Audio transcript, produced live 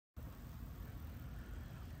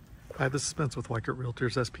Hi, this is Spence with Weichert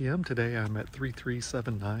Realtors SPM. Today I'm at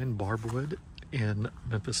 3379 Barbwood in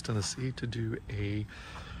Memphis, Tennessee to do a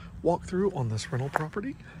walkthrough on this rental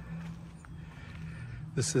property.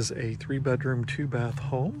 This is a 3-bedroom, 2-bath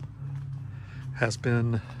home. Has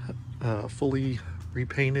been fully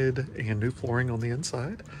repainted and new flooring on the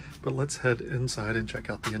inside, but let's head inside and check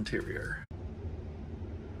out the interior.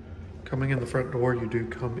 Coming in the front door, you do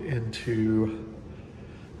come into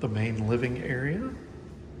the main living area.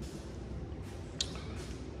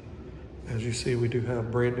 As you see, we do have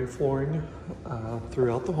brand new flooring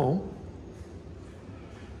throughout the home.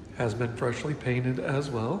 Has been freshly painted as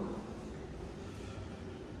well.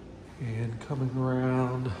 And coming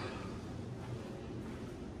around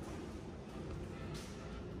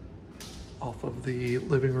off of the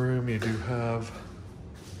living room, you do have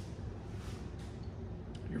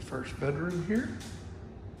your first bedroom here.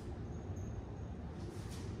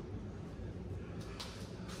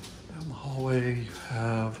 Down the hallway, you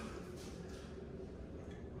have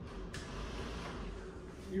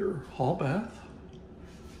your hall bath.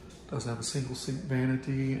 Does have a single sink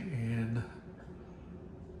vanity and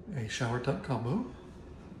a shower tub combo.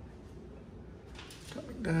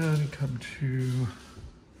 Coming down, you come to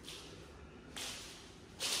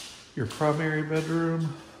your primary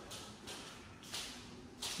bedroom.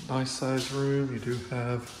 Nice size room. You do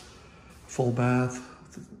have full bath,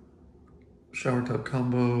 shower tub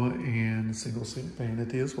combo, and single sink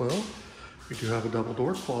vanity as well. We do have a double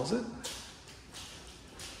door closet.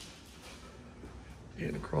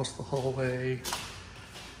 And across the hallway, you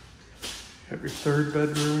have your third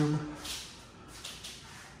bedroom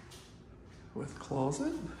with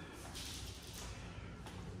closet.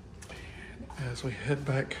 And as we head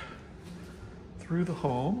back through the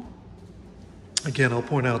home, again, I'll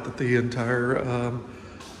point out that the entire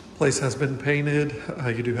place has been painted.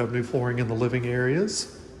 You do have new flooring in the living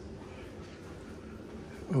areas.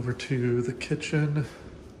 Over to the kitchen,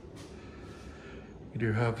 you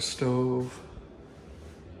do have a stove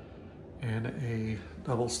and a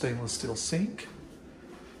double stainless steel sink.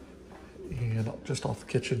 And just off the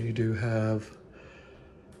kitchen, you do have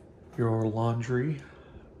your laundry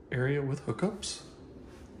area with hookups.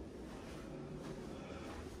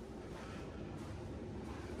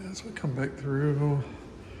 As we come back through,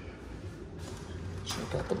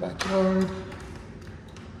 check out the backyard.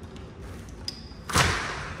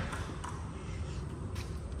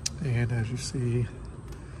 And as you see,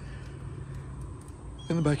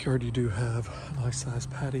 in the backyard, you do have a nice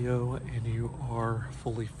sized patio and you are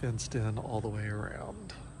fully fenced in all the way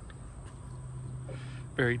around.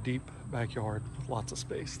 Very deep backyard with lots of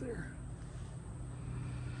space there.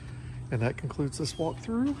 And that concludes this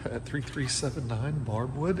walkthrough at 3379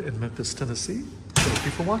 Barbwood in Memphis, Tennessee. Thank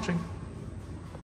you for watching.